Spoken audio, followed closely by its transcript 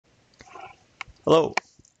Hello,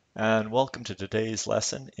 and welcome to today's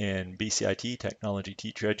lesson in BCIT Technology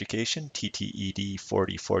Teacher Education, TTED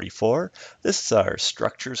 4044. This is our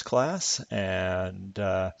structures class, and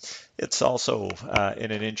it's also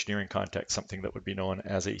in an engineering context, something that would be known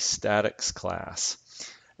as a statics class.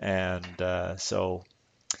 And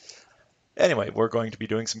Anyway, we're going to be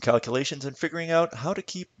doing some calculations and figuring out how to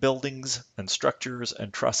keep buildings and structures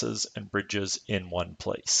and trusses and bridges in one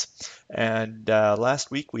place. And last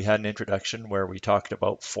week we had an introduction where we talked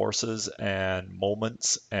about forces and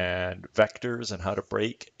moments and vectors and how to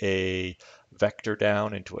break a vector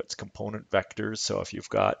down into its component vectors. So if you've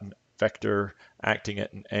got a vector acting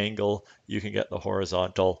at an angle, you can get the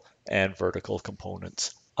horizontal and vertical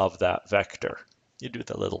components of that vector. You do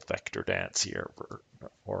the little vector dance here,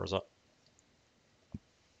 horizontal.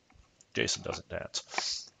 Jason doesn't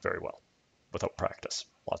dance very well without practice.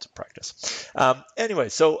 Lots of practice. Anyway,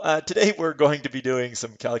 so today we're going to be doing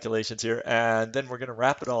some calculations here, and then we're going to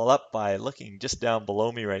wrap it all up by looking just down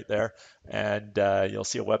below me right there, and you'll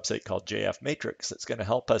see a website called JF Matrix that's going to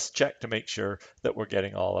help us check to make sure that we're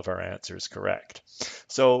getting all of our answers correct.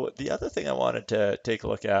 So the other thing I wanted to take a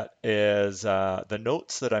look at is the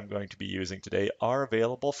notes that I'm going to be using today are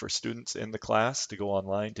available for students in the class to go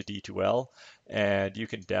online to D2L, and you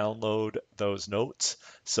can download those notes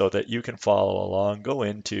so that you can follow along. Go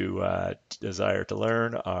into Desire to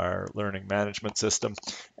Learn, our learning management system,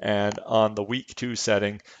 and on the week 2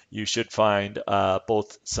 setting, you should find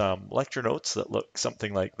both some lecture notes that look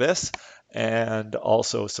something like this, and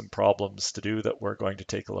also some problems to do that we're going to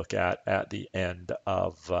take a look at the end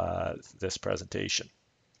of this presentation.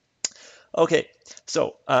 Okay,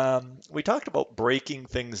 so we talked about breaking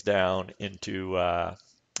things down into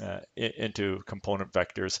component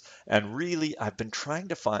vectors. And really, I've been trying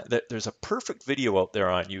to find that there's a perfect video out there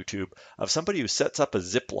on YouTube of somebody who sets up a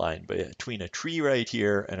zip line between a tree right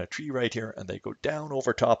here and a tree right here, and they go down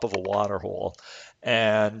over top of a water hole.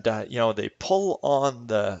 And they pull on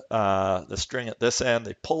the string at this end,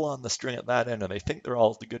 they pull on the string at that end, and they think they're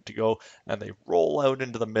all good to go, and they roll out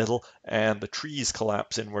into the middle, and the trees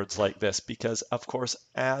collapse inwards like this because, of course,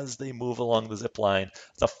 as they move along the zip line,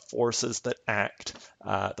 the forces that act,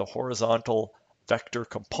 the horizontal vector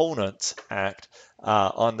components act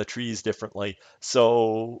on the trees differently.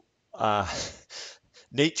 So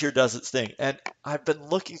nature does its thing. And I've been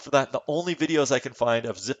looking for that. The only videos I can find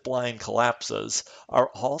of zipline collapses are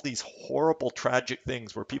all these horrible, tragic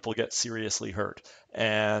things where people get seriously hurt.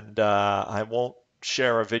 And I won't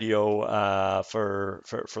share a video for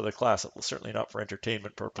the class, certainly not for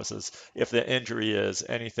entertainment purposes, if the injury is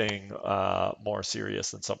anything more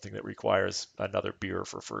serious than something that requires another beer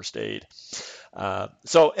for first aid.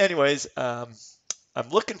 So anyways, I'm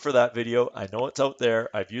looking for that video. I know it's out there.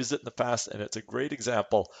 I've used it in the past, and it's a great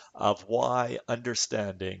example of why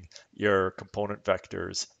understanding your component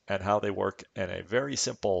vectors and how they work in a very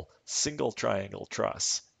simple single triangle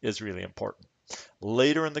truss is really important.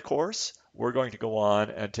 Later in the course, we're going to go on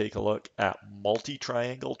and take a look at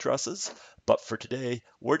multi-triangle trusses, but for today,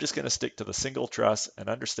 we're just going to stick to the single truss and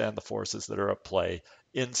understand the forces that are at play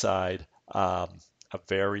inside a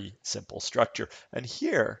very simple structure. And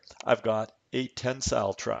here I've got a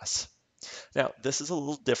tensile truss. Now, this is a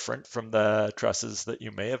little different from the trusses that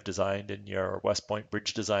you may have designed in your West Point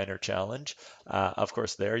Bridge Designer Challenge. Of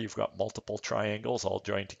course, there you've got multiple triangles all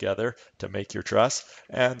joined together to make your truss,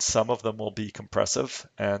 and some of them will be compressive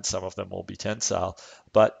and some of them will be tensile.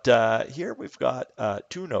 But here we've got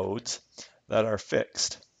 2 nodes that are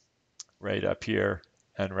fixed right up here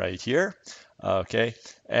and right here. Okay,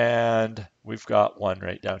 and we've got one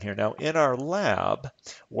right down here. Now in our lab,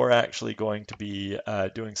 we're actually going to be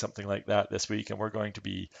doing something like that this week, and we're going to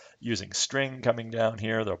be using string coming down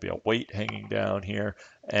here. There'll be a weight hanging down here,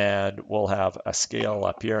 and we'll have a scale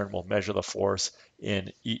up here, and we'll measure the force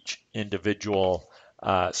in each individual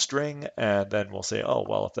string, and then we'll say, oh,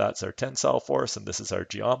 well, if that's our tensile force and this is our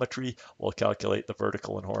geometry, we'll calculate the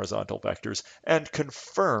vertical and horizontal vectors and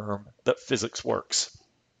confirm that physics works.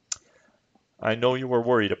 I know you were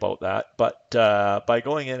worried about that, but by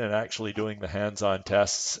going in and actually doing the hands-on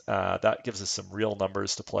tests, that gives us some real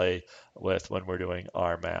numbers to play with when we're doing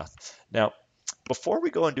our math. Now, before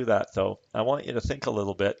we go and do that, though, I want you to think a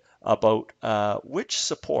little bit about which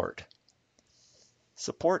support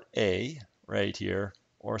A right here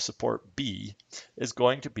or support B is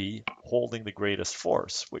going to be holding the greatest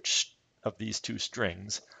force. Which of these 2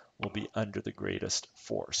 strings will be under the greatest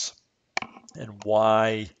force, and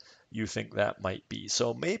why you think that might be.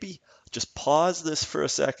 So maybe just pause this for a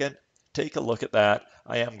second, take a look at that.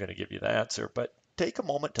 I am going to give you the answer, but take a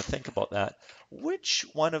moment to think about that. Which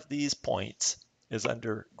one of these points is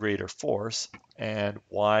under greater force, and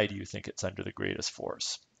why do you think it's under the greatest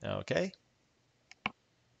force? Okay,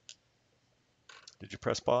 did you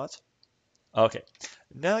press pause? Okay,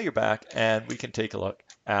 now you're back and we can take a look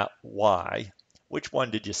at why. Which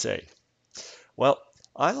one did you say? Well,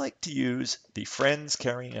 I like to use the friends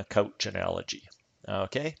carrying a couch analogy.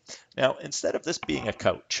 Okay, now instead of this being a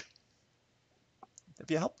couch,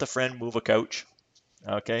 have you helped a friend move a couch?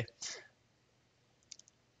 Okay,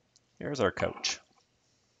 here's our couch.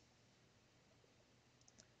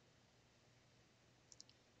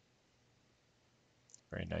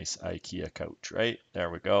 Very nice IKEA couch, right? There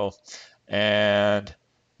we go. And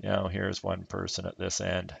here's one person at this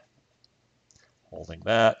end holding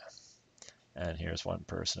that. And here's one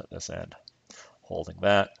person at this end holding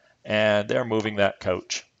that. And they're moving that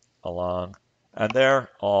couch along. And they're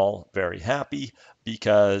all very happy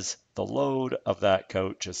because the load of that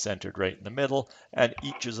couch is centered right in the middle, and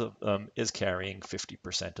each of them is carrying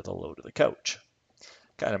 50% of the load of the couch.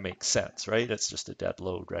 Kind of makes sense, right? It's just a dead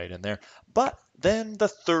load right in there. But then the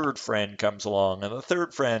third friend comes along, and the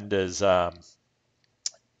third friend is not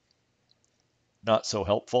so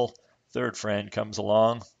helpful. Third friend comes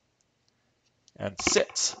along and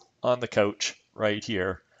sits on the couch right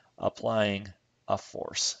here, applying a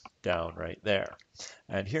force down right there.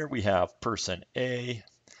 And here we have person A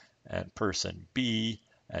and person B,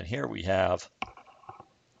 and here we have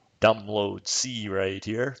dumb load C right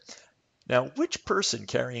here. Now, which person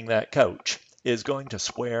carrying that couch is going to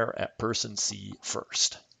swear at person C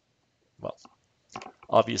first? Well,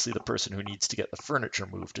 obviously the person who needs to get the furniture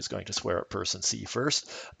moved is going to swear at person C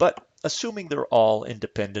first, but assuming they're all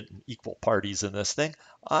independent and equal parties in this thing,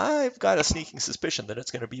 I've got a sneaking suspicion that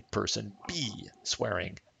it's going to be person B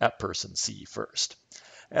swearing at person C first.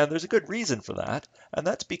 And there's a good reason for that, and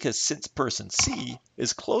that's because since person C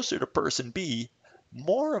is closer to person B,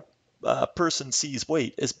 more of person C's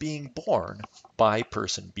weight is being borne by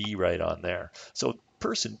person B right on there. So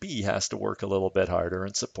person B has to work a little bit harder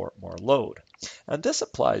and support more load. And this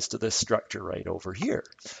applies to this structure right over here,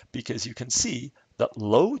 because you can see that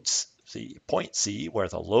loads C, point C, where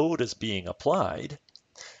the load is being applied,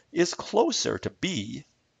 is closer to B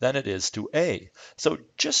than it is to A. So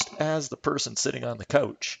just as the person sitting on the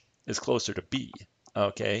couch is closer to B,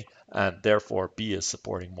 okay, and therefore B is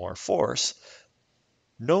supporting more force,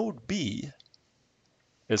 node B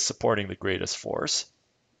is supporting the greatest force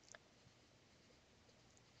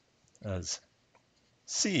as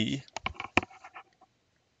C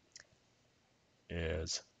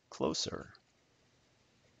is closer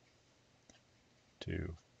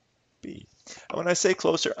to B. And when I say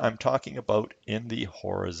closer, I'm talking about in the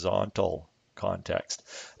horizontal context,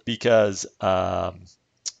 because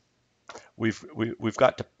we've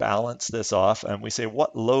got to balance this off, and we say,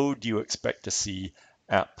 what load do you expect to see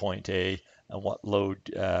at point A, and what load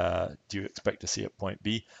do you expect to see at point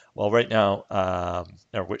B? Well, right now,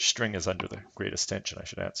 or which string is under the greatest tension? I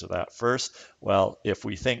should answer that first. Well, if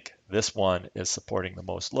we think this one is supporting the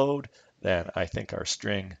most load, then I think our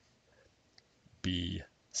string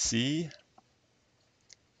BC,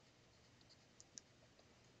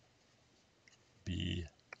 B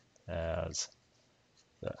as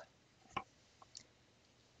the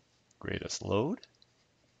greatest load.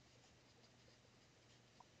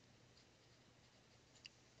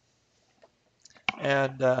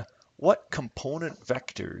 And what component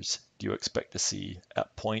vectors do you expect to see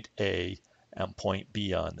at point A and point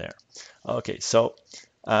B on there? Okay, so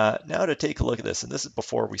now to take a look at this, and this is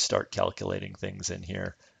before we start calculating things in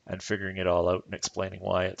here and figuring it all out and explaining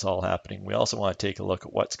why it's all happening. We also want to take a look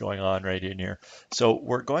at what's going on right in here. So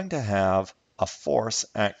we're going to have a force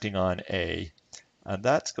acting on A, and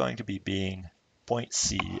that's going to be being point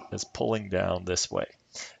C is pulling down this way.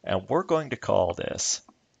 And we're going to call this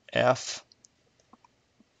F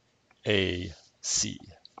AC.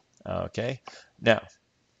 Okay, now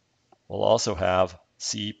we'll also have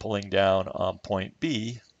C pulling down on point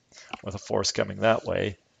B with a force coming that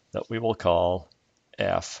way that we will call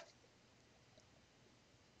FBC,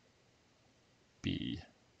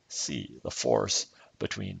 the force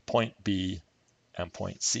between point B and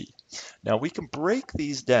point C. Now we can break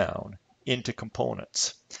these down into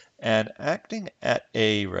components, and acting at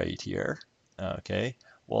A right here, okay,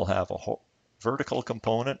 we'll have a vertical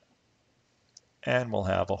component and we'll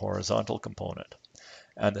have a horizontal component.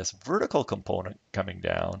 And this vertical component coming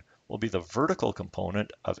down will be the vertical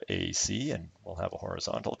component of AC, and we'll have a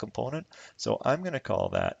horizontal component. So I'm going to call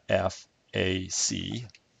that FAC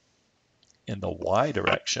in the Y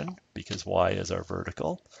direction, because Y is our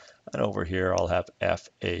vertical. And over here, I'll have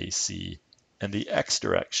FAC in the X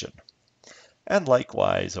direction. And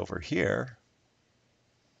likewise over here,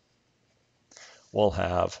 we'll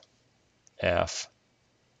have F,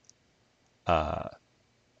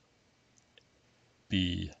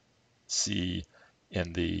 B, C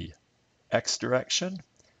in the X direction,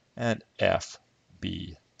 and F,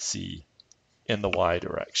 B, C in the Y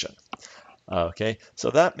direction. Okay,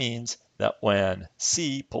 so that means that when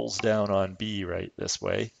C pulls down on B right this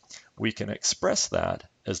way, we can express that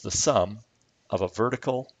as the sum of a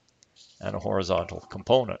vertical and a horizontal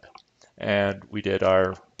component. And we did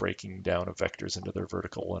our breaking down of vectors into their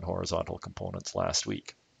vertical and horizontal components last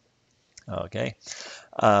week. Okay,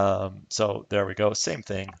 so there we go. Same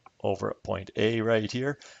thing over at point A right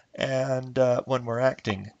here. And when we're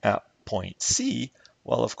acting at point C,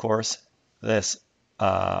 well, of course, this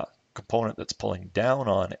component that's pulling down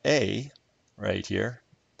on A right here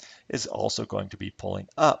is also going to be pulling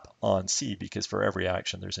up on C, because for every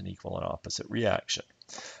action there's an equal and opposite reaction.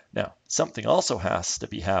 Now, something also has to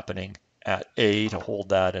be happening at A to hold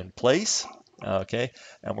that in place, okay?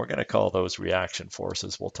 And we're going to call those reaction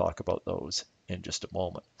forces. We'll talk about those in just a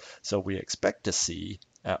moment. So we expect to see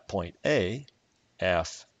at point A,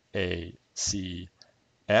 F, A, C,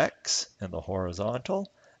 X in the horizontal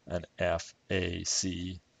and F, A,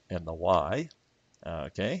 C in the Y,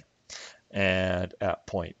 okay? And at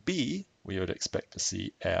point B, we would expect to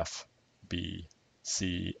see F, B,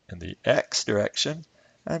 C in the X direction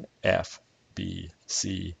and F, B,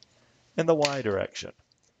 C in the Y direction.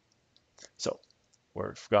 So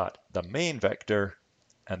we've got the main vector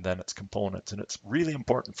and then its components. And it's really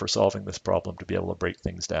important for solving this problem to be able to break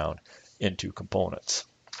things down into components.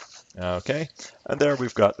 Okay, and there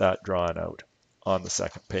we've got that drawn out on the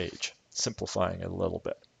second page, simplifying it a little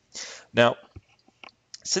bit. Now,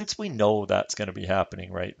 since we know that's going to be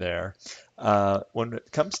happening right there, when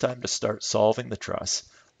it comes time to start solving the truss,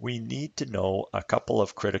 we need to know a couple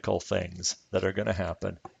of critical things that are going to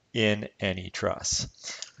happen in any truss.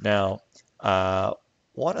 Now,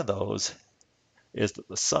 one of those is that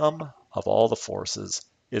the sum of all the forces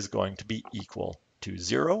is going to be equal to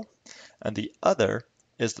 0, and the other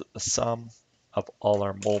is that the sum of all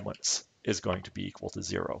our moments is going to be equal to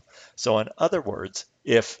 0. So in other words,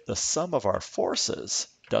 if the sum of our forces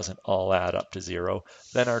doesn't all add up to 0,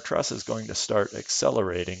 then our truss is going to start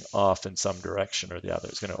accelerating off in some direction or the other.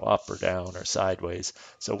 It's going to go up or down or sideways.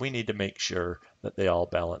 So we need to make sure that they all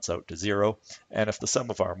balance out to 0. And if the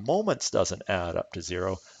sum of our moments doesn't add up to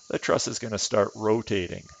 0, the truss is going to start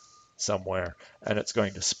rotating somewhere and it's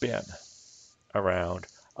going to spin around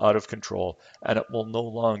out of control, and it will no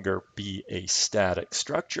longer be a static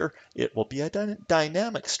structure. It will be a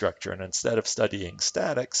dynamic structure, and instead of studying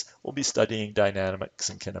statics, we'll be studying dynamics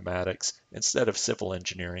and kinematics. Instead of civil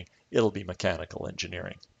engineering, it'll be mechanical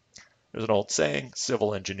engineering. There's an old saying,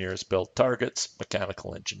 civil engineers build targets,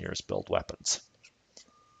 mechanical engineers build weapons.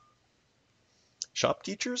 Shop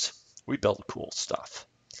teachers, we build cool stuff.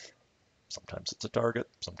 Sometimes it's a target,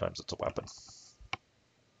 sometimes it's a weapon.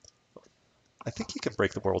 I think you can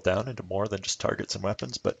break the world down into more than just targets and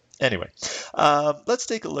weapons, but anyway, let's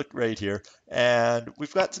take a look right here. And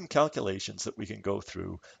we've got some calculations that we can go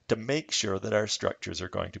through to make sure that our structures are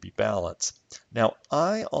going to be balanced. Now,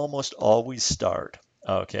 I almost always start,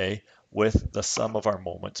 okay, with the sum of our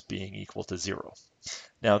moments being equal to 0.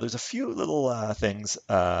 Now, there's a few little things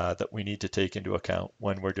that we need to take into account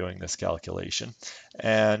when we're doing this calculation.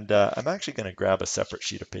 And I'm actually going to grab a separate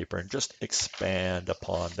sheet of paper and just expand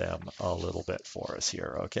upon them a little bit for us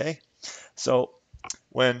here, okay? So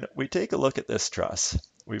when we take a look at this truss,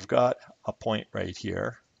 we've got a point right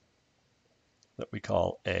here that we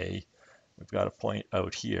call A. We've got a point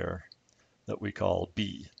out here that we call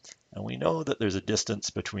B. And we know that there's a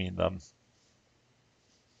distance between them.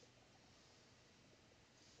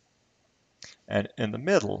 And in the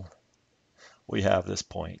middle, we have this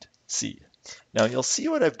point C. Now you'll see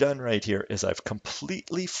what I've done right here is I've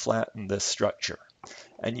completely flattened this structure.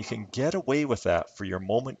 And you can get away with that for your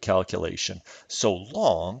moment calculation so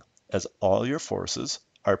long as all your forces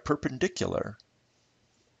are perpendicular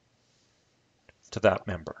to that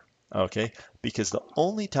member. Okay? Because the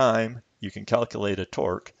only time you can calculate a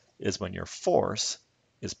torque is when your force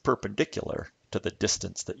is perpendicular to the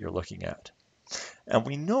distance that you're looking at. And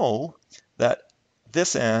we know that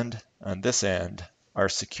this end and this end are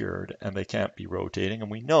secured and they can't be rotating.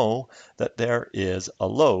 And we know that there is a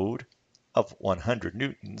load of 100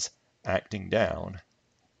 newtons acting down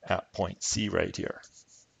at point C right here.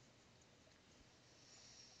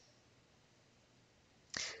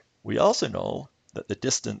 We also know that the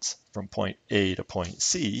distance from point A to point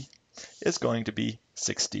C is going to be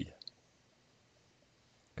 60.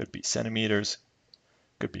 Could be centimeters,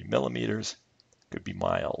 could be millimeters, could be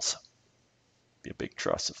miles. Be a big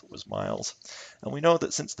truss if it was miles. And we know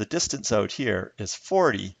that since the distance out here is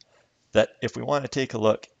 40, that if we want to take a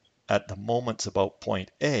look at the moments about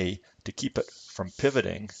point A to keep it from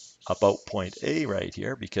pivoting about point A right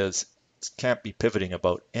here, because it can't be pivoting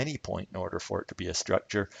about any point in order for it to be a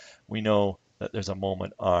structure, we know that there's a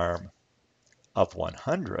moment arm of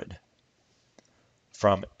 100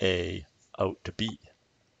 from A out to B.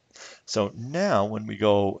 So now when we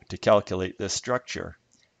go to calculate this structure,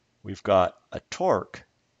 we've got a torque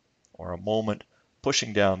or a moment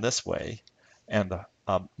pushing down this way, and the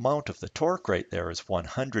amount of the torque right there is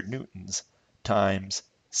 100 newtons times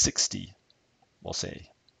 60, we'll say,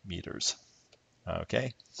 meters.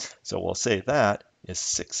 Okay, so we'll say that is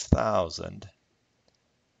 6,000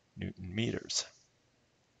 Newton meters.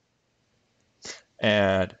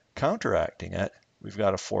 And counteracting it, we've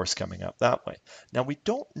got a force coming up that way. Now we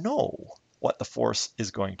don't know what the force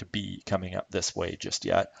is going to be coming up this way just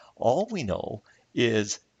yet. All we know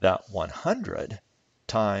is that 100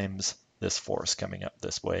 times this force coming up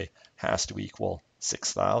this way has to equal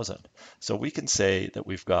 6,000. So we can say that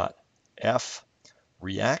we've got F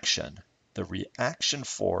reaction, the reaction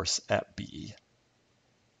force at B,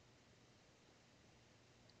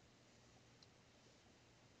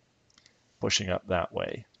 pushing up that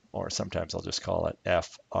way, or sometimes I'll just call it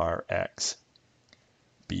FRX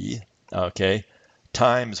B, okay,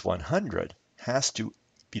 times 100 has to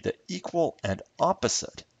be the equal and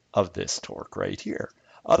opposite of this torque right here.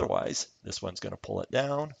 Otherwise, this one's going to pull it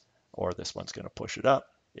down, or this one's going to push it up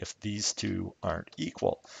if these two aren't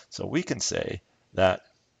equal. So we can say that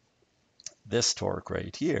this torque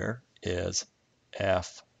right here is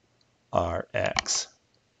FRX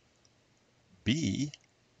B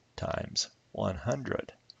times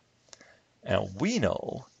 100. And we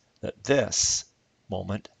know that this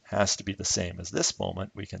moment has to be the same as this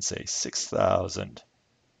moment. We can say 6,000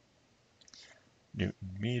 Newton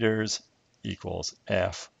meters equals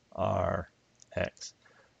FRX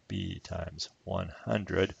B times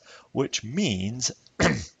 100, which means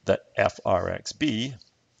that FRXB,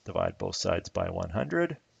 divide both sides by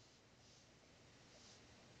 100.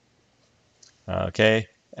 Okay,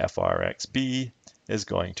 FRXB is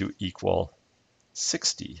going to equal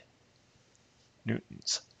 60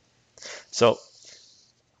 newtons. So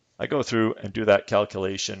I go through and do that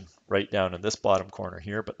calculation right down in this bottom corner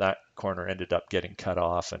here, but that corner ended up getting cut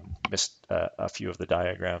off and missed a few of the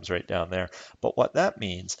diagrams right down there. But what that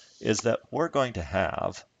means is that we're going to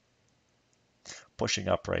have, pushing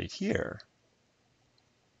up right here,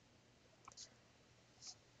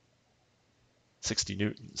 60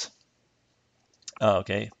 newtons.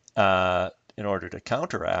 Okay, in order to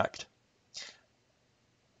counteract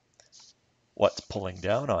what's pulling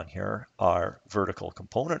down on here, our vertical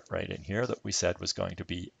component right in here that we said was going to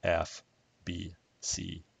be F, B,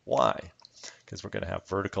 C, Y, because we're going to have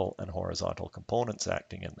vertical and horizontal components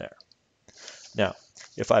acting in there. Now,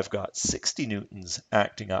 if I've got 60 newtons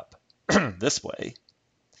acting up this way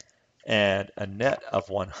and a net of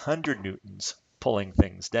 100 newtons pulling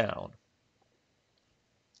things down,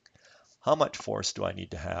 how much force do I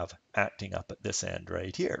need to have acting up at this end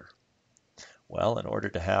right here? Well, in order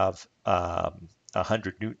to have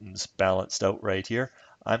 100 newtons balanced out right here,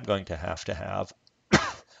 I'm going to have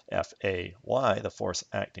FAY, the force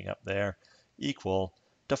acting up there, equal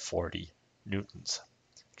to 40 newtons,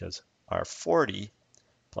 because our 40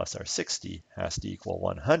 plus our 60 has to equal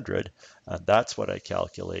 100, and that's what I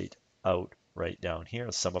calculate out right down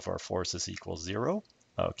here. Sum of our forces equals 0.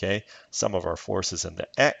 Okay, sum of our forces in the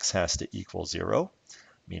x has to equal 0,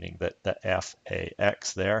 meaning that the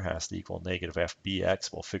FAX there has to equal negative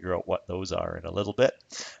FBX. We'll figure out what those are in a little bit.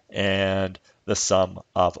 And the sum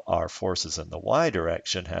of our forces in the y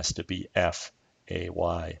direction has to be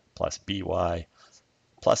FAY plus BY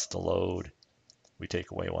plus the load. We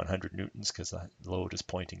take away 100 newtons because the load is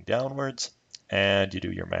pointing downwards, and you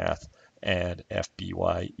do your math, and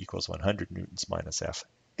FBY equals 100 newtons minus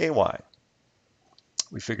FAY.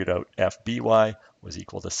 We figured out FBY was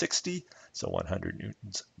equal to 60, so 100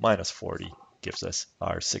 newtons minus 40 gives us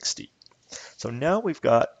our 60. So now we've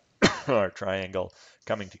got our triangle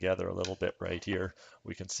coming together a little bit right here.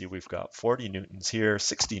 We can see we've got 40 newtons here,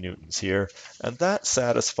 60 newtons here, and that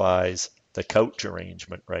satisfies the couch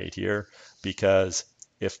arrangement right here, because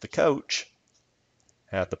if the couch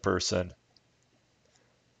had the person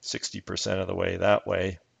 60% of the way that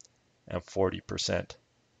way and 40%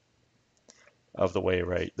 of the way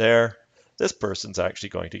right there, this person's actually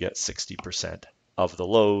going to get 60% of the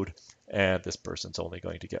load, and this person's only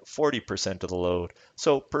going to get 40% of the load.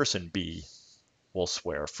 So person B will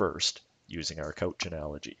swear first, using our couch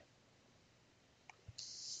analogy.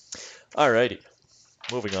 Alrighty,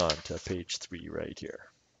 moving on to page 3 right here.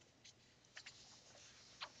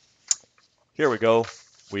 Here we go.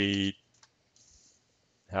 We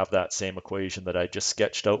have that same equation that I just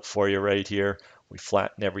sketched out for you right here. We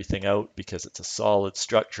flatten everything out because it's a solid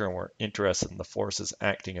structure and we're interested in the forces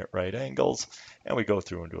acting at right angles. And we go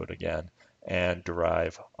through and do it again and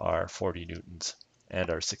derive our 40 newtons and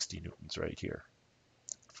our 60 newtons right here.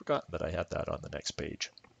 Forgotten that I had that on the next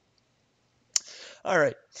page. All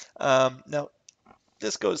right, now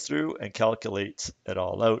this goes through and calculates it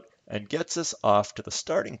all out and gets us off to the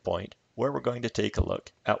starting point where we're going to take a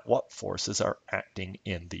look at what forces are acting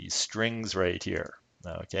in these strings right here.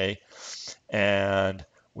 Okay, and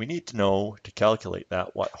we need to know to calculate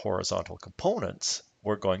that what horizontal components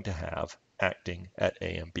we're going to have acting at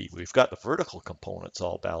A and B. We've got the vertical components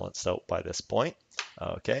all balanced out by this point.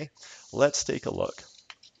 Okay, let's take a look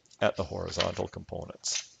at the horizontal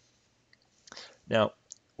components. Now,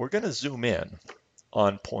 we're going to zoom in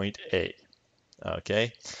on point A,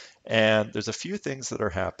 okay? And there's a few things that are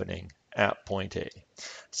happening at point A.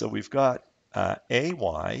 So we've got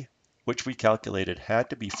AY, which we calculated had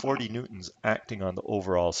to be 40 newtons acting on the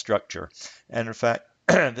overall structure. And in fact,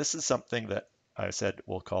 this is something that I said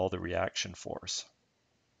we'll call the reaction force.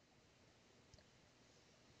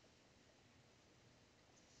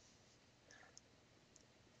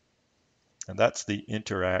 And that's the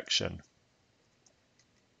interaction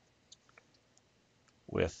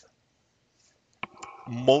with,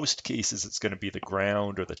 most cases, it's going to be the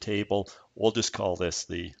ground or the table. We'll just call this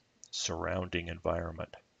the surrounding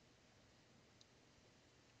environment.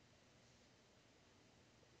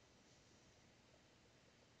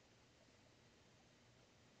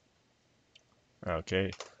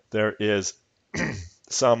 Okay, there is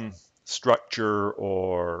some structure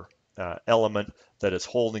or element that is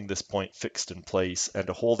holding this point fixed in place, and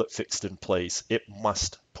to hold it fixed in place, it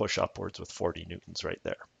must push upwards with 40 newtons right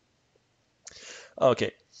there.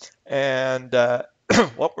 Okay, and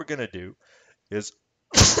what we're going to do is,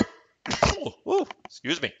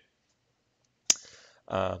 excuse me.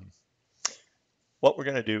 What we're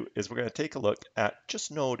going to do is we're going to take a look at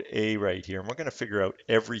just node A right here, and we're going to figure out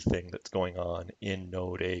everything that's going on in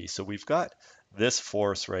node A. So we've got this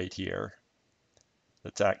force right here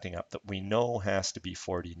that's acting up that we know has to be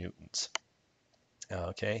 40 newtons.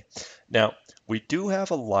 Okay, now we do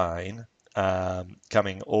have a line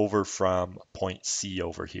coming over from point C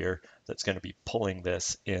over here that's going to be pulling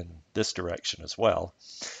this in this direction as well.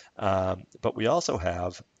 But we also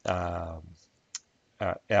have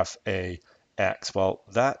FAX. Well,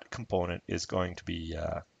 that component is going to be,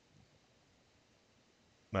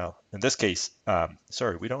 well, in this case,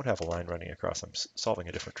 sorry, we don't have a line running across. I'm solving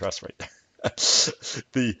a different truss right there.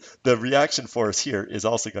 The reaction force here is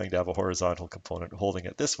also going to have a horizontal component holding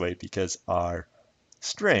it this way because our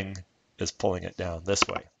string is pulling it down this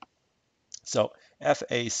way. So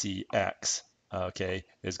FACX, okay,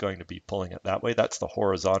 is going to be pulling it that way. That's the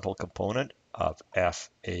horizontal component of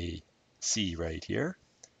FAC right here.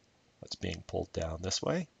 That's being pulled down this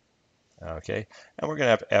way. Okay, and we're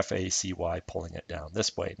going to have FACY pulling it down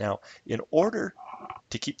this way. Now, in order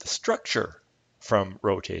to keep the structure from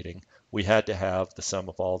rotating, we had to have the sum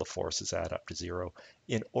of all the forces add up to 0.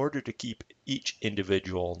 In order to keep each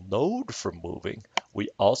individual node from moving, we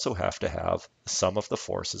also have to have the sum of the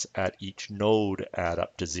forces at each node add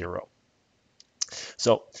up to 0.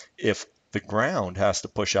 So if the ground has to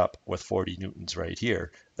push up with 40 newtons right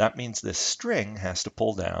here, that means this string has to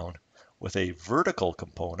pull down with a vertical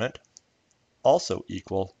component also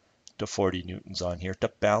equal to 40 newtons on here to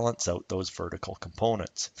balance out those vertical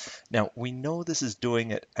components. Now, we know this is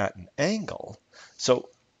doing it at an angle, so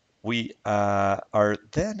we are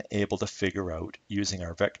then able to figure out, using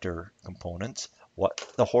our vector components, what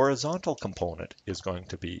the horizontal component is going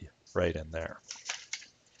to be right in there.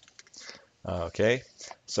 Okay,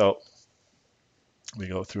 so we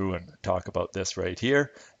go through and talk about this right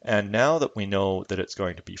here, and now that we know that it's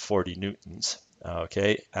going to be 40 newtons,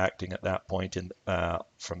 okay, acting at that point in,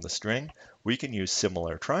 from the string, we can use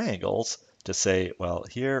similar triangles to say, well,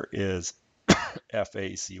 here is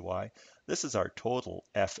FACY. This is our total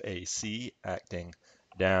FAC acting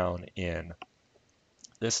down in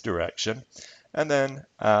this direction. And then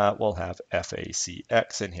we'll have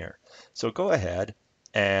FACX in here. So go ahead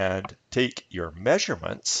and take your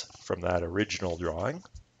measurements from that original drawing.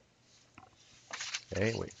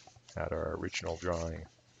 Okay, we had our original drawing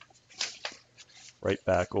right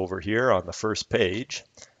back over here on the first page.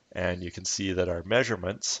 And you can see that our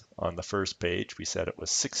measurements on the first page, we said it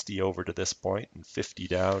was 60 over to this point and 50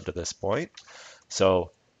 down to this point.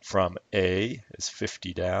 So from A is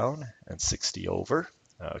 50 down and 60 over.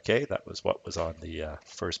 Okay, that was what was on the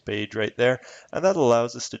first page right there. And that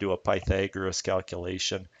allows us to do a Pythagoras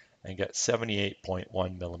calculation and get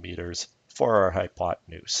 78.1 millimeters for our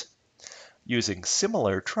hypotenuse. Using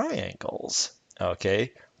similar triangles,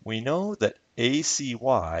 okay, we know that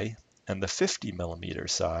ACY and the 50 millimeter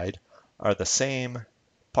side are the same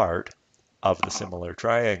part of the similar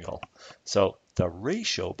triangle. So the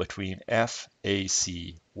ratio between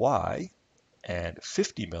FACY and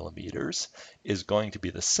 50 millimeters is going to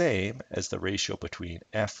be the same as the ratio between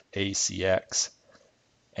FACX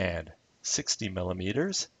and 60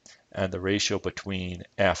 millimeters, and the ratio between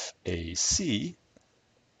FAC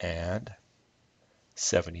and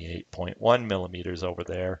 78.1 millimeters over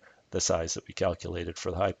there, the size that we calculated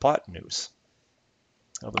for the hypotenuse.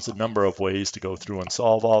 Now, there's a number of ways to go through and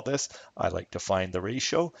solve all this. I like to find the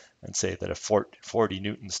ratio and say that if 40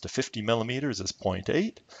 newtons to 50 millimeters is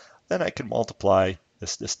 0.8, then I can multiply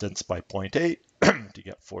this distance by 0.8 to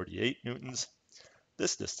get 48 newtons,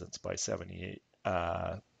 this distance by 78,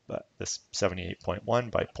 this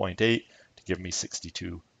 78.1 by 0.8 to give me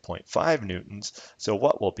 62.5 newtons. So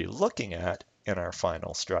what we'll be looking at in our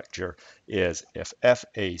final structure is if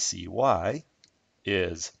FACY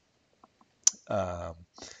is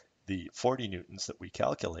the 40 newtons that we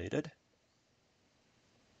calculated,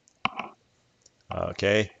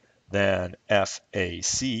 okay, then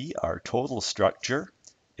FAC, our total structure,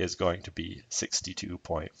 is going to be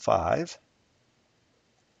 62.5,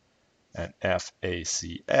 and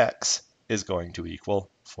FACX is going to equal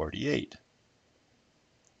 48.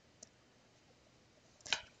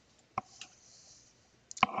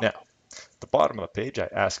 Now, at the bottom of the page, I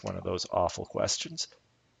ask one of those awful questions.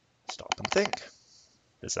 Stop and think.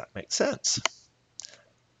 Does that make sense?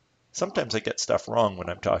 Sometimes I get stuff wrong when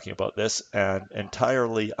I'm talking about this, and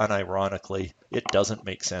entirely unironically, it doesn't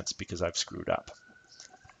make sense because I've screwed up.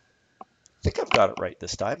 I think I've got it right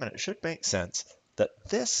this time, and it should make sense that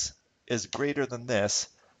this is greater than this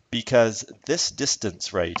because this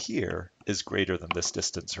distance right here is greater than this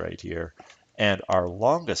distance right here, and our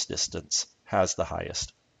longest distance has the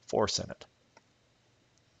highest force in it.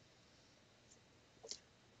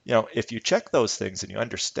 You know, if you check those things and you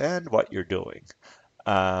understand what you're doing,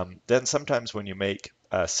 then sometimes when you make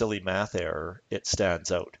a silly math error, it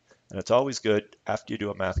stands out. And it's always good after you do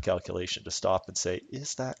a math calculation to stop and say,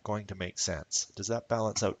 is that going to make sense? Does that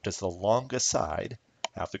balance out? Does the longest side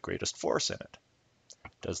have the greatest force in it?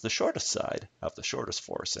 Does the shortest side have the shortest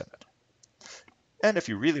force in it? And if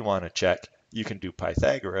you really want to check, you can do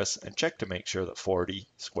Pythagoras and check to make sure that 40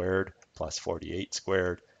 squared plus 48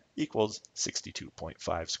 squared equals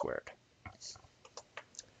 62.5 squared.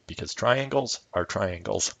 Because triangles are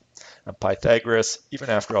triangles, and Pythagoras, even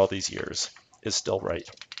after all these years, is still right,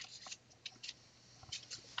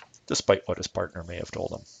 despite what his partner may have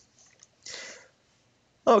told him.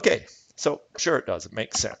 Okay, so sure it does, it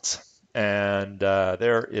makes sense. And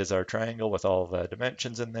there is our triangle with all the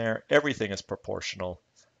dimensions in there. Everything is proportional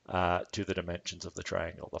to the dimensions of the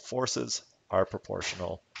triangle. The forces are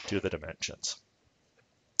proportional to the dimensions.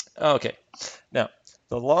 Okay, now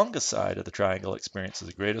the longest side of the triangle experiences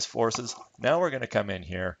the greatest forces. Now we're going to come in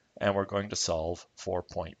here and we're going to solve for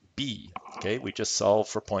point B. Okay, we just solved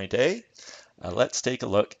for point A. Let's take a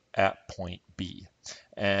look at point B.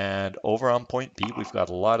 And over on point B, we've got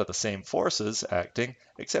a lot of the same forces acting,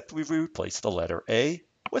 except we've replaced the letter A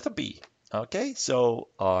with a B. Okay, so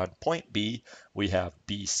on point B, we have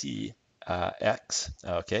BC X,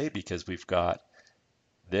 okay, because we've got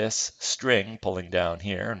this string pulling down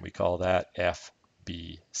here, and we call that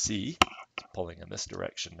FBC, pulling in this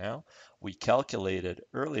direction now. We calculated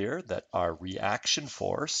earlier that our reaction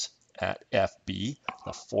force at FB,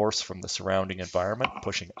 the force from the surrounding environment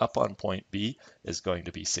pushing up on point B, is going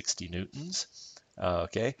to be 60 newtons.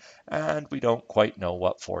 Okay, and we don't quite know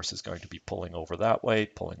what force is going to be pulling over that way,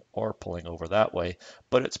 pulling over that way,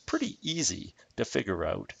 but it's pretty easy to figure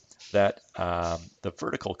out that the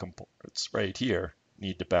vertical components right here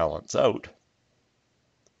need to balance out.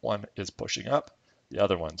 One is pushing up, the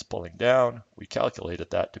other one's pulling down. We calculated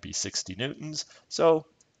that to be 60 newtons. So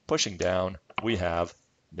pushing down, we have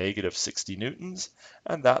negative 60 newtons,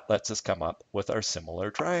 and that lets us come up with our similar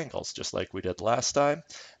triangles, just like we did last time.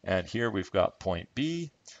 And here we've got point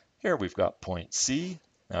B, here we've got point C.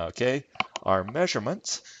 Okay, our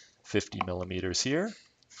measurements, 50 millimeters here,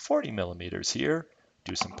 40 millimeters here,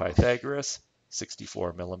 do some Pythagoras,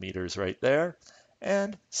 64 millimeters right there,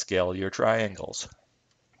 and scale your triangles.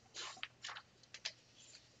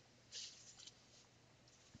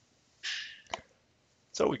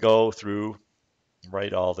 So we go through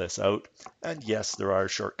write all this out. And yes, there are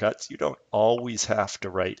shortcuts. You don't always have to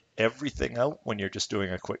write everything out when you're just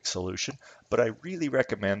doing a quick solution, but I really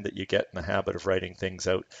recommend that you get in the habit of writing things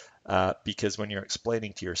out because when you're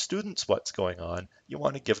explaining to your students what's going on, you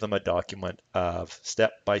want to give them a document of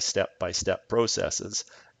step by step by step processes.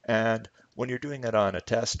 And when you're doing it on a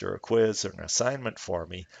test or a quiz or an assignment for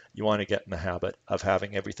me, you want to get in the habit of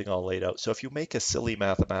having everything all laid out. So if you make a silly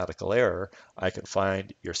mathematical error, I can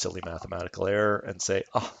find your silly mathematical error and say,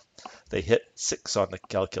 oh, they hit 6 on the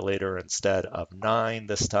calculator instead of 9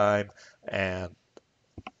 this time, and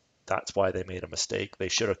that's why they made a mistake. They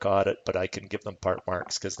should have caught it, but I can give them part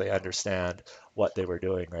marks because they understand what they were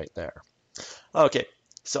doing right there. Okay,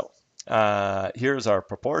 so here's our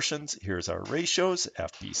proportions. Here's our ratios.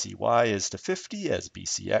 FBCY is to 50 as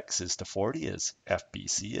BCX is to 40 as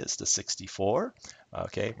FBC is to 64.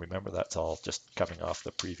 Okay, remember that's all just coming off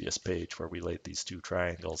the previous page where we laid these two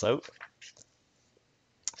triangles out.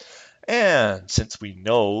 And since we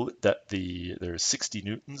know that there's 60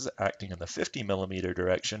 newtons acting in the 50 millimeter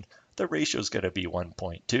direction, the ratio is going to be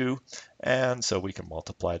 1.2. And so we can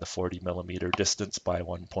multiply the 40 millimeter distance by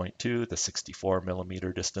 1.2, the 64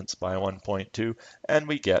 millimeter distance by 1.2, and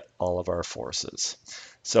we get all of our forces.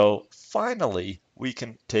 So finally, we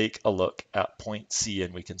can take a look at point C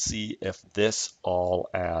and we can see if this all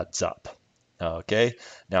adds up. Okay,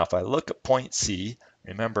 now if I look at point C,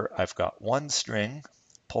 remember I've got one string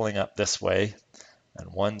pulling up this way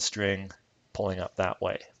and one string pulling up that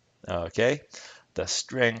way. Okay, the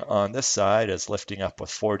string on this side is lifting up with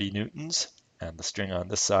 40 newtons and the string on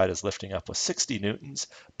this side is lifting up with 60 newtons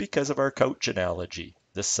because of our couch analogy.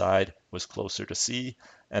 This side was closer to C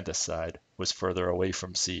and this side was further away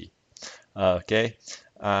from C. Okay,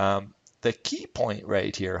 the key point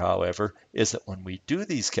right here, however, is that when we do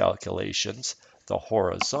these calculations, the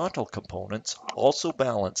horizontal components also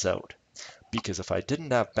balance out. Because if I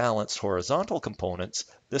didn't have balanced horizontal components,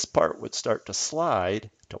 this part would start to slide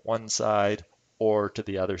to one side or to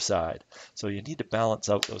the other side. So you need to balance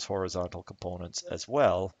out those horizontal components as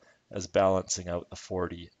well as balancing out the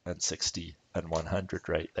 40 and 60 and 100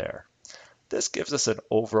 right there. This gives us an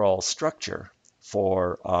overall structure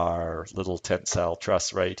for our little tensile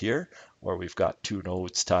truss right here, where we've got two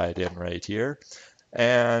nodes tied in right here.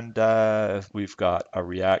 And we've got a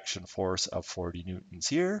reaction force of 40 newtons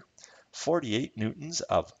here, 48 newtons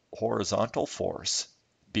of horizontal force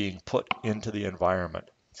being put into the environment.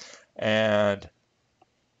 And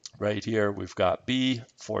right here we've got B,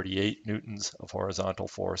 48 newtons of horizontal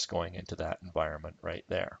force going into that environment right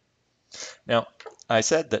there. Now, I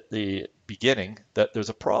said at the beginning that there's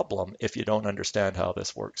a problem if you don't understand how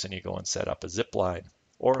this works and you go and set up a zip line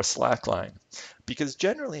or a slack line. Because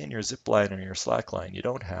generally in your zip line or your slack line, you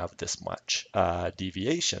don't have this much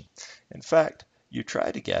deviation. In fact, you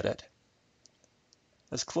try to get it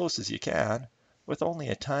as close as you can with only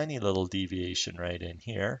a tiny little deviation right in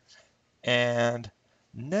here. And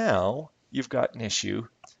now you've got an issue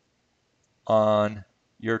on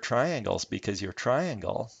your triangles because your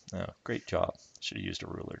triangle, oh, great job. Should have used a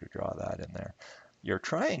ruler to draw that in there. Your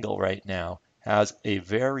triangle right now has a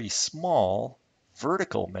very small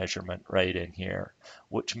vertical measurement right in here,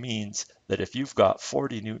 which means that if you've got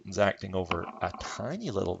 40 newtons acting over a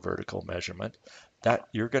tiny little vertical measurement, that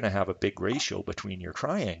you're going to have a big ratio between your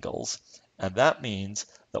triangles, and that means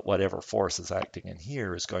that whatever force is acting in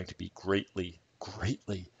here is going to be greatly,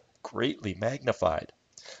 greatly, greatly magnified.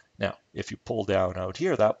 Now, if you pull down out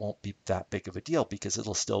here, that won't be that big of a deal because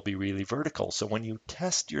it'll still be really vertical. So when you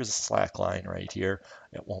test your slack line right here,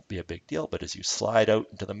 it won't be a big deal. But as you slide out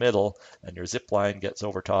into the middle and your zip line gets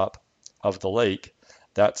over top of the lake,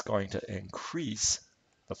 that's going to increase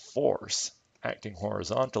the force acting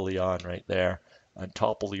horizontally on right there and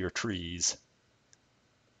topple your trees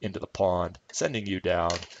into the pond, sending you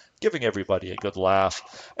down, giving everybody a good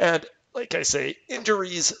laugh. And like I say,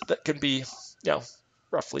 injuries that can be,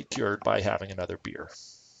 roughly cured by having another beer.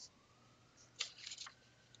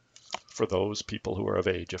 For those people who are of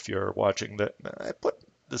age, if you're watching that, I put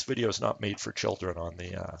this video is not made for children on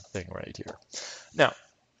the thing right here. Now,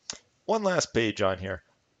 one last page on here.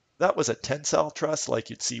 That was a tensile truss like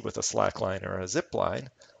you'd see with a slack line or a zip line.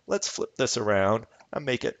 Let's flip this around and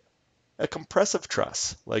make it a compressive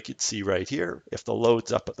truss like you'd see right here if the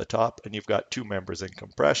load's up at the top and you've got two members in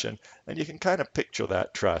compression, and you can kind of picture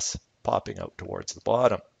that truss popping out towards the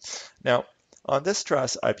bottom. Now, on this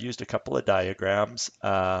truss, I've used a couple of diagrams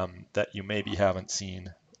that you maybe haven't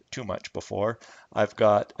seen too much before. I've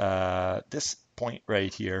got this point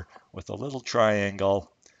right here with a little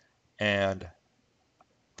triangle and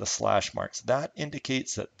the slash marks. That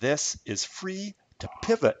indicates that this is free to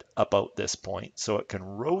pivot about this point, so it can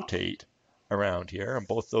rotate around here, and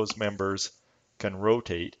both those members can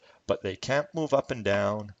rotate, but they can't move up and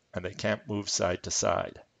down, and they can't move side to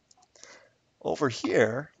side. Over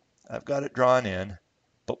here, I've got it drawn in,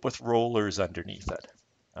 but with rollers underneath it.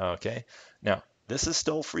 Okay, now this is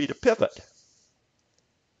still free to pivot,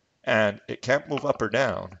 and it can't move up or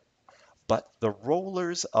down, but the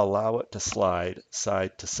rollers allow it to slide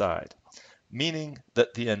side to side, meaning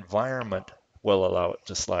that the environment will allow it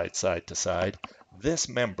to slide side to side. This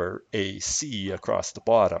member, AC across the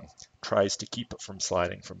bottom, tries to keep it from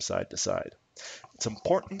sliding from side to side. It's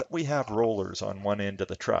important that we have rollers on one end of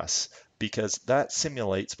the truss because that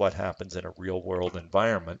simulates what happens in a real world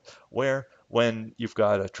environment where when you've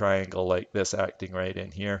got a triangle like this acting right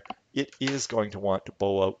in here, it is going to want to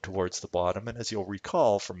bow out towards the bottom. And as you'll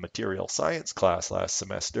recall from material science class last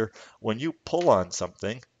semester, when you pull on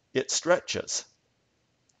something, it stretches.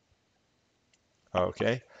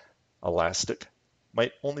 Okay, elastic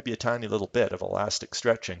might only be a tiny little bit of elastic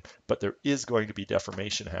stretching, but there is going to be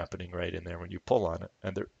deformation happening right in there when you pull on it,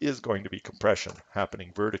 and there is going to be compression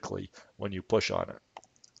happening vertically when you push on it.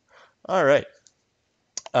 All right,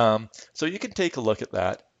 so you can take a look at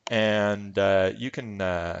that, and you can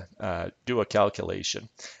do a calculation,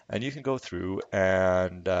 and you can go through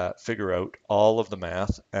and figure out all of the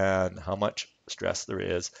math and how much stress there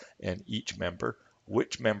is in each member,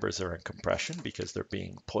 which members are in compression because they're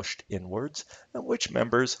being pushed inwards, and which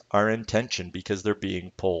members are in tension because they're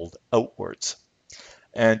being pulled outwards.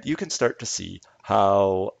 And you can start to see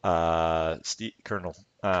how Colonel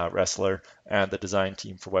Ressler and the design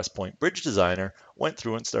team for West Point Bridge Designer went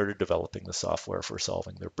through and started developing the software for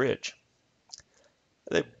solving their bridge.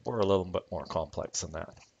 They were a little bit more complex than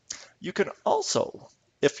that. You can also,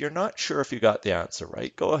 if you're not sure if you got the answer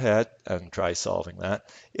right, go ahead and try solving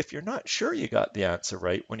that. If you're not sure you got the answer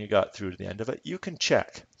right when you got through to the end of it, you can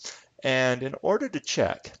check. And in order to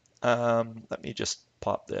check, let me just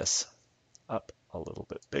pop this up a little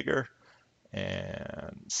bit bigger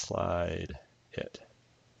and slide it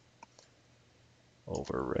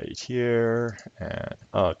over right here. And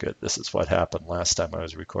oh, good. This is what happened last time I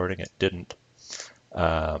was recording. It didn't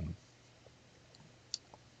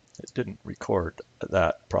record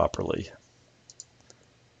that properly.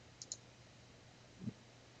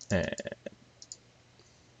 And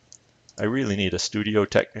I really need a studio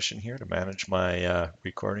technician here to manage my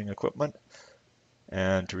recording equipment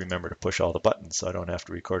and to remember to push all the buttons so I don't have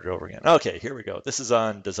to record it over again. Okay, here we go. This is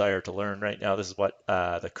on Desire to Learn right now. This is what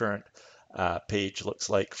the current page looks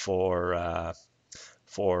like for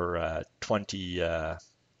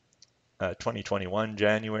 2021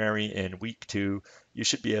 January. In week 2, you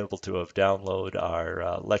should be able to have downloaded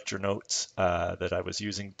our lecture notes that I was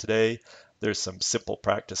using today. There's some simple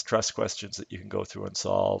practice truss questions that you can go through and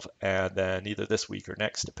solve, and then either this week or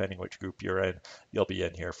next, depending which group you're in, you'll be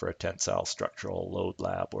in here for a tensile structural load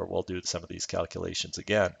lab where we'll do some of these calculations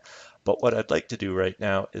again. But what I'd like to do right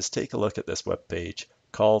now is take a look at this web page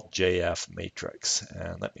called JF Matrix.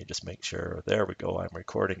 And let me just make sure, there we go, I'm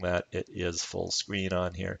recording that. It is full screen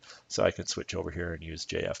on here, so I can switch over here and use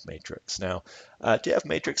JF Matrix. Now, JF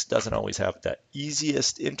Matrix doesn't always have the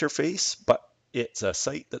easiest interface, but it's a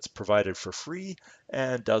site that's provided for free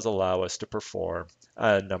and does allow us to perform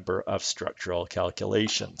a number of structural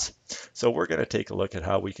calculations. So we're going to take a look at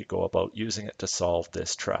how we could go about using it to solve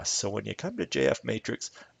this truss. So when you come to JF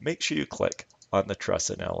Matrix, make sure you click on the truss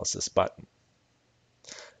analysis button.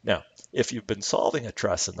 Now, if you've been solving a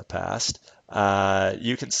truss in the past,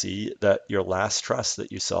 you can see that your last truss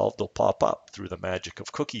that you solved will pop up through the magic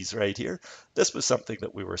of cookies right here. This was something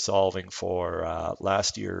that we were solving for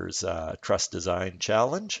last year's truss design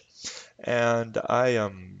challenge. And I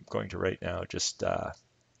am going to right now just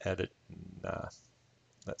edit, and,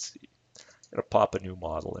 let's see, I'm going to pop a new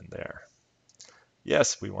model in there.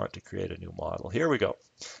 Yes, we want to create a new model. Here we go.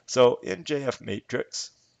 So in JF Matrix,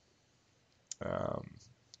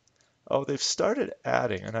 oh, they've started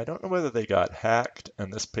adding, and I don't know whether they got hacked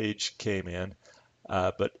and this page came in,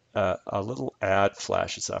 but a little ad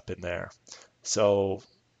flashes up in there. So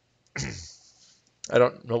I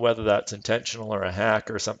don't know whether that's intentional or a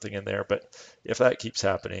hack or something in there, but if that keeps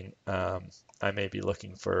happening, I may be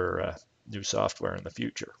looking for new software in the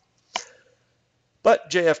future.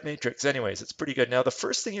 But JF Matrix, anyways, it's pretty good. Now, the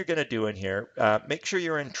first thing you're going to do in here, make sure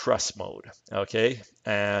you're in truss mode, okay?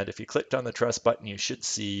 And if you clicked on the truss button, you should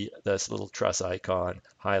see this little truss icon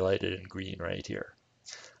highlighted in green right here.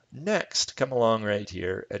 Next, come along right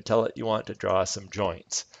here and tell it you want to draw some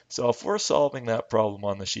joints. So if we're solving that problem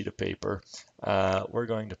on the sheet of paper, we're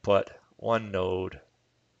going to put one node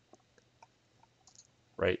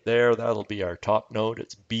right there. That'll be our top node.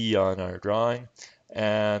 It's B on our drawing.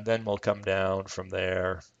 And then we'll come down from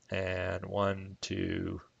there and 1,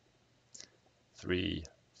 2, 3,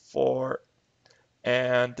 4.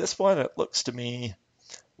 And this one, it looks to me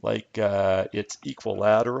like it's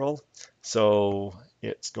equilateral. So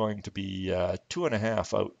it's going to be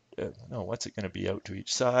 2.5 out. No, what's it going to be out to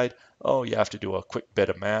each side? Oh, you have to do a quick bit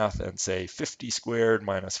of math and say 50 squared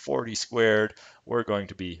minus 40 squared. We're going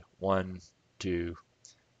to be 1, 2,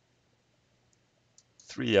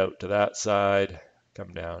 3 out to that side.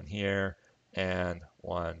 Come down here and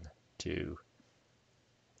 1, 2,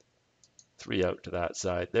 3 out to that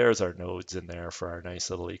side. There's our nodes in there for our nice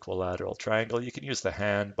little equilateral triangle. You can use the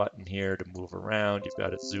hand button here to move around. You've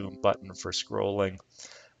got a zoom button for scrolling.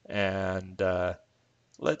 And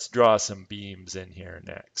let's draw some beams in here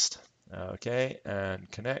next. Okay,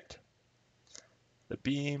 and connect the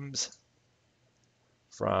beams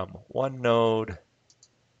from one node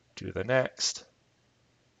to the next,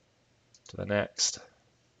 to the next,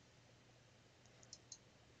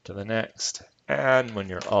 to the next. And when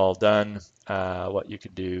you're all done, what you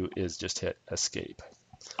can do is just hit escape.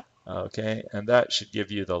 Okay, and that should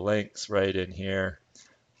give you the lengths right in here.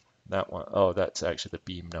 That one, oh, that's actually the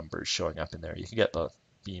beam numbers showing up in there. You can get the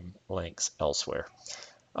beam lengths elsewhere.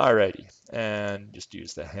 Alrighty, and just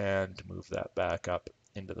use the hand to move that back up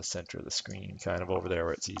into the center of the screen, kind of over there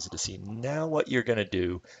where it's easy to see. Now what you're going to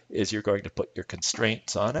do is you're going to put your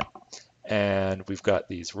constraints on it, and we've got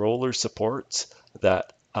these roller supports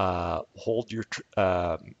that hold your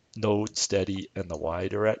node steady in the Y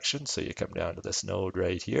direction. So you come down to this node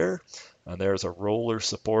right here, and there's a roller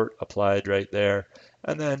support applied right there,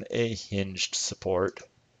 and then a hinged support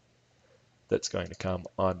that's going to come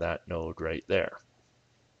on that node right there.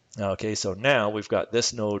 Okay, so now we've got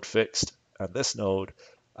this node fixed and this node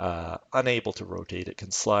unable to rotate. It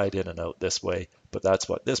can slide in and out this way, but that's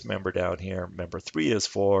what this member down here, member 3, is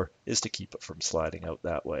for, is to keep it from sliding out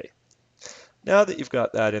that way. Now that you've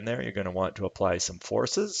got that in there, you're going to want to apply some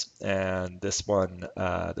forces, and this one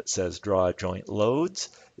that says draw joint loads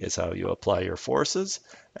is how you apply your forces,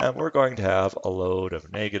 and we're going to have a load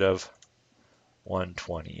of negative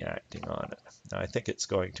 120 acting on it. Now I think it's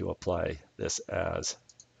going to apply this as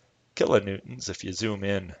kilonewtons. If you zoom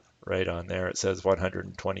in right on there, it says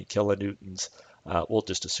 120 kilonewtons. We'll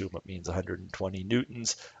just assume it means 120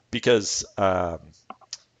 newtons because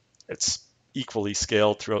it's equally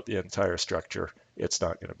scaled throughout the entire structure. It's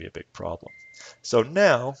not going to be a big problem. So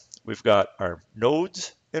now we've got our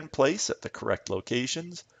nodes in place at the correct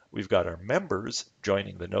locations. We've got our members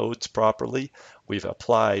joining the nodes properly. We've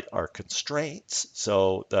applied our constraints,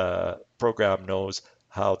 so the program knows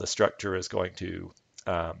how the structure is going to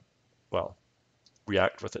well,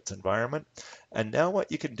 react with its environment. And now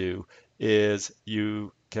what you can do is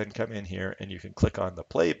you can come in here and you can click on the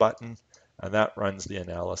play button, and that runs the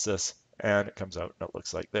analysis, and it comes out and it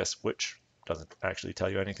looks like this, which doesn't actually tell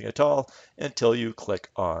you anything at all until you click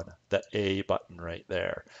on the A button right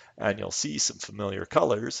there. And you'll see some familiar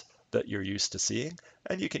colors that you're used to seeing.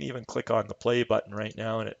 And you can even click on the play button right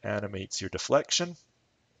now and it animates your deflection.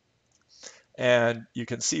 And you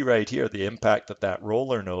can see right here the impact that that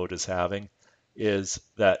roller node is having is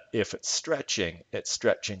that if it's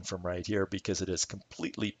stretching from right here because it is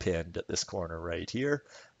completely pinned at this corner right here.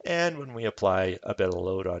 And when we apply a bit of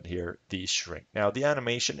load on here, these shrink. Now the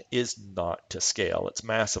animation is not to scale. It's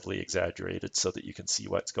massively exaggerated so that you can see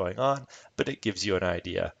what's going on, but it gives you an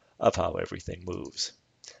idea of how everything moves.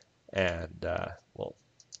 And we'll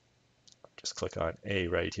just click on A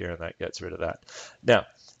right here and that gets rid of that. Now,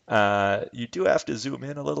 you do have to zoom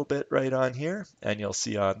in a little bit right on here, and you'll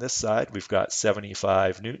see on this side we've got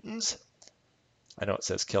 75 newtons. I know it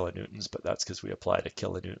says kilonewtons, but that's because we applied a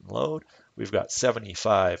kilonewton load. We've got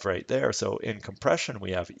 75 right there. So in compression,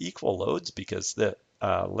 we have equal loads because the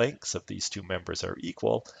lengths of these two members are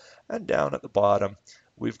equal. And down at the bottom,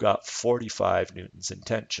 we've got 45 newtons in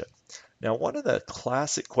tension. Now, one of the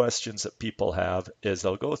classic questions that people have is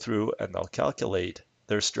they'll go through and they'll calculate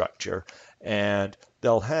their structure, and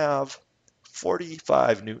they'll have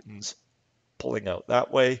 45 newtons pulling out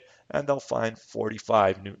that way, and they'll find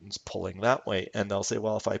 45 newtons pulling that way. And they'll say,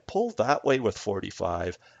 well, if I pull that way with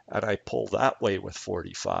 45 and I pull that way with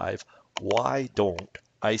 45, why don't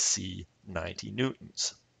I see 90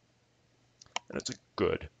 newtons? And it's a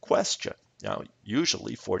good question. Now,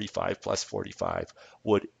 usually 45 plus 45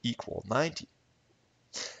 would equal 90.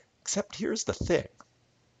 Except here's the thing.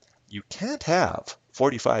 You can't have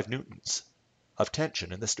 45 newtons of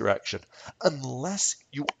tension in this direction unless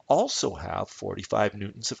you also have 45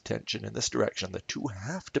 newtons of tension in this direction. The two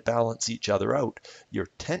have to balance each other out. Your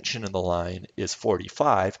tension in the line is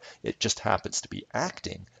 45. It just happens to be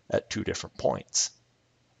acting at two different points.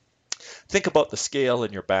 Think about the scale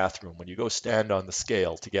in your bathroom when you go stand on the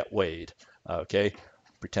scale to get weighed. Okay,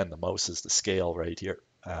 pretend the mouse is the scale right here.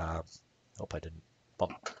 Hope I didn't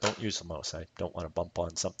bump. Don't use the mouse. I don't want to bump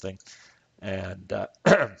on something. And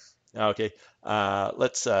okay,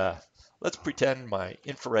 let's pretend my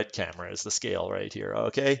infrared camera is the scale right here.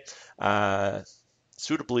 Okay,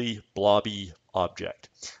 suitably blobby object.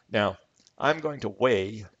 Now I'm going to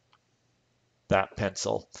weigh that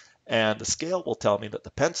pencil, and the scale will tell me that the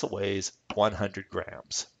pencil weighs 100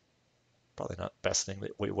 grams. Probably not the best thing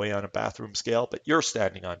that we weigh on a bathroom scale, but you're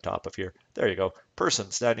standing on top of here. There you go. Person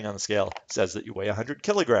standing on the scale says that you weigh 100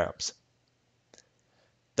 kilograms.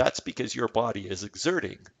 That's because your body is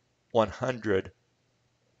exerting 100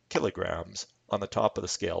 kilograms on the top of the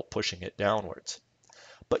scale, pushing it downwards.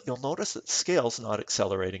 But you'll notice that the scale's not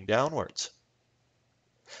accelerating downwards.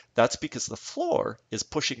 That's because the floor is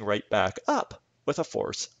pushing right back up with a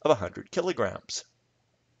force of 100 kilograms.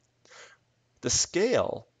 The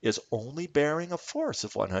scale is only bearing a force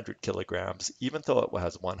of 100 kilograms, even though it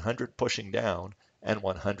has 100 pushing down and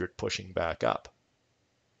 100 pushing back up.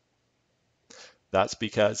 That's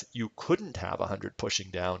because you couldn't have 100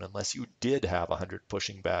 pushing down unless you did have 100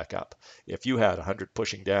 pushing back up. If you had 100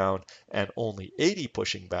 pushing down and only 80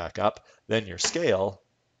 pushing back up, then your scale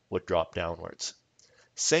would drop downwards.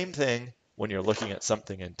 Same thing when you're looking at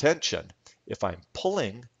something in tension. If I'm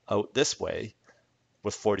pulling out this way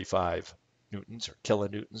with 45 newtons or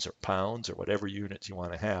kilonewtons or pounds or whatever units you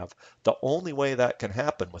want to have, the only way that can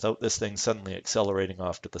happen without this thing suddenly accelerating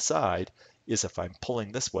off to the side is if I'm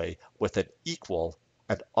pulling this way with an equal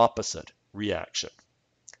and opposite reaction.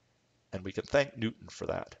 And we can thank Newton for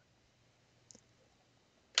that.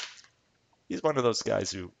 He's one of those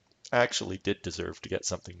guys who actually did deserve to get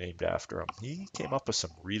something named after him. He came up with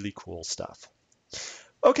some really cool stuff.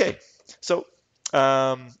 Okay, so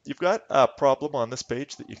you've got a problem on this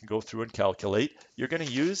page that you can go through and calculate. You're going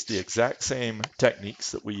to use the exact same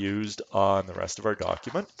techniques that we used on the rest of our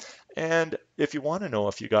document. And if you want to know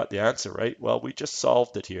if you got the answer right, well, we just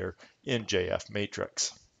solved it here in JF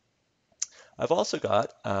matrix. I've also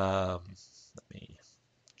got, let me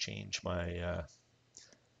change my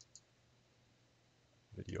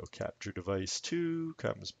video capture device to,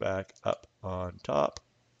 comes back up on top.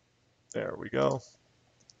 There we go.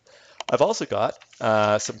 I've also got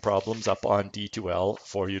some problems up on D2L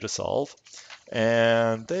for you to solve,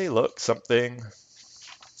 and they look something,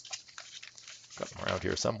 got them around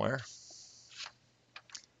here somewhere,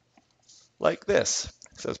 like this.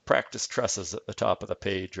 It says practice trusses at the top of the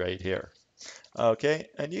page right here. Okay,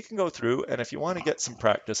 and you can go through, and if you want to get some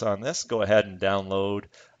practice on this, go ahead and download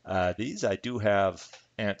these. I do have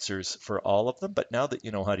answers for all of them, but now that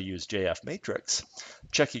you know how to use JF matrix,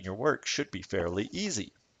 checking your work should be fairly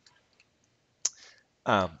easy.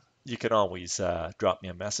 You can always drop me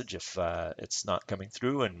a message if it's not coming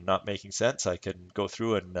through and not making sense. I can go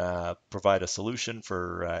through and provide a solution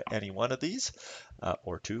for any one of these,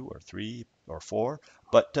 or two, or three, or four.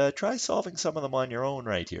 But try solving some of them on your own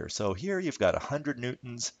right here. So here you've got 100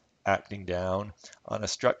 newtons acting down on a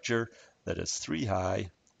structure that is 3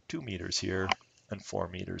 high, 2 meters here, and 4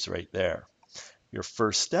 meters right there. Your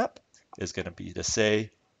first step is going to be to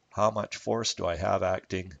say, how much force do I have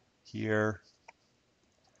acting here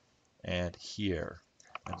and here?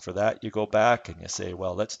 And for that, you go back and you say,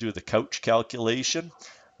 well, let's do the couch calculation.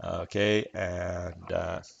 Okay, and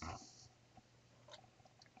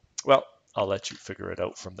well, I'll let you figure it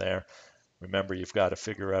out from there. Remember, you've got to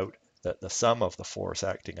figure out that the sum of the force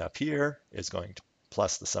acting up here is going to,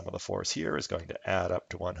 plus the sum of the force here is going to add up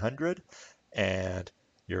to 100. And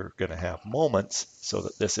you're going to have moments so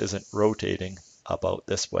that this isn't rotating about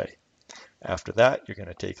this way. After that, you're going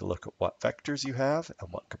to take a look at what vectors you have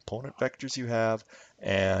and what component vectors you have,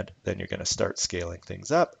 and then you're going to start scaling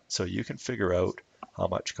things up so you can figure out how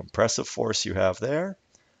much compressive force you have there,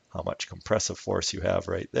 how much compressive force you have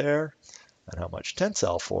right there, and how much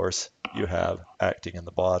tensile force you have acting in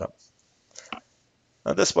the bottom.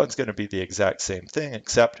 Now this one's going to be the exact same thing,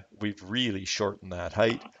 except we've really shortened that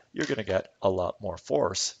height. You're going to get a lot more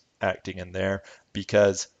force acting in there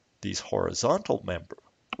because these horizontal members,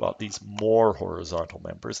 well, these more horizontal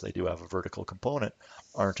members, they do have a vertical component,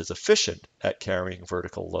 aren't as efficient at carrying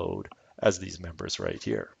vertical load as these members right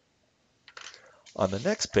here. On the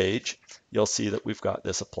next page, you'll see that we've got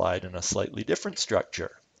this applied in a slightly different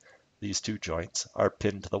structure. These two joints are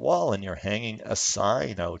pinned to the wall and you're hanging a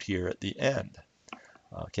sign out here at the end.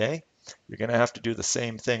 Okay, you're going to have to do the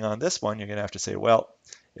same thing on this one. You're going to have to say, well,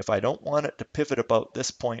 if I don't want it to pivot about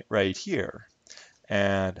this point right here,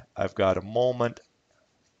 and I've got a moment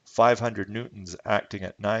 500 newtons acting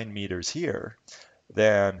at 9 meters here,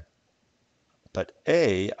 then But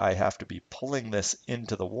A, I have to be pulling this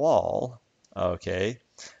into the wall, okay?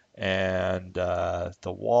 And the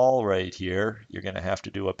wall right here, you're going to have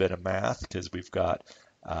to do a bit of math because we've got,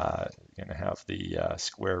 you're going to have the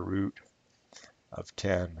square root of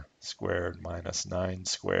 10 squared minus 9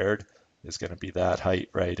 squared is going to be that height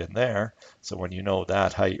right in there. So when you know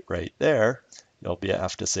that height right there, you'll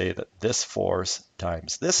have to say that this force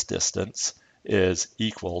times this distance is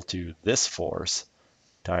equal to this force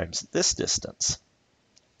times this distance.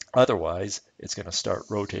 Otherwise, it's going to start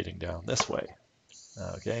rotating down this way.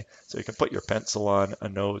 Okay, so you can put your pencil on a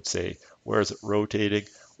node, say, where is it rotating,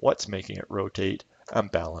 what's making it rotate,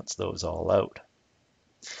 and balance those all out.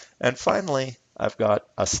 And finally, I've got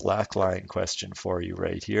a slackline question for you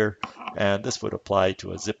right here, and this would apply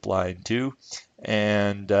to a zip line too.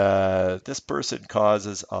 And this person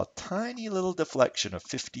causes a tiny little deflection of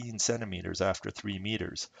 15 centimeters after 3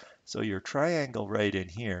 meters. So your triangle right in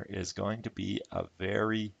here is going to be a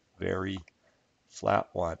very, very flat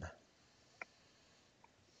one.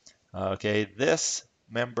 Okay, this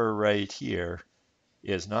member right here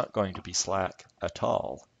is not going to be slack at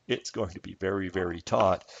all. It's going to be very, very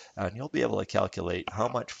taut, and you'll be able to calculate how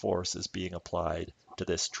much force is being applied to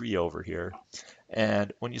this tree over here.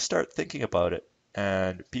 And when you start thinking about it,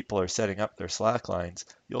 and people are setting up their slack lines,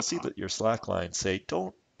 you'll see that your slack lines say,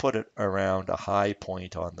 don't put it around a high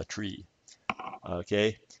point on the tree.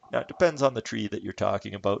 Okay, now it depends on the tree that you're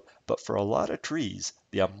talking about, but for a lot of trees,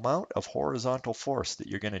 the amount of horizontal force that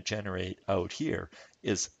you're going to generate out here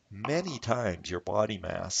is many times your body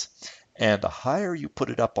mass. And the higher you put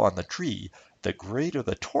it up on the tree, the greater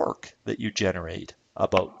the torque that you generate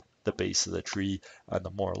about the base of the tree, and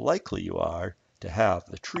the more likely you are to have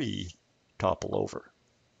the tree topple over.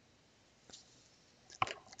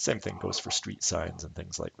 Same thing goes for street signs and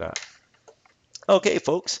things like that. Okay,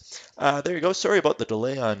 folks, there you go. Sorry about the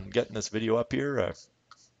delay on getting this video up here.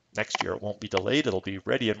 Next year it won't be delayed. It'll be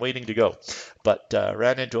ready and waiting to go. But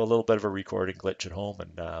ran into a little bit of a recording glitch at home,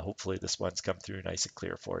 and hopefully this one's come through nice and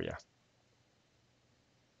clear for you.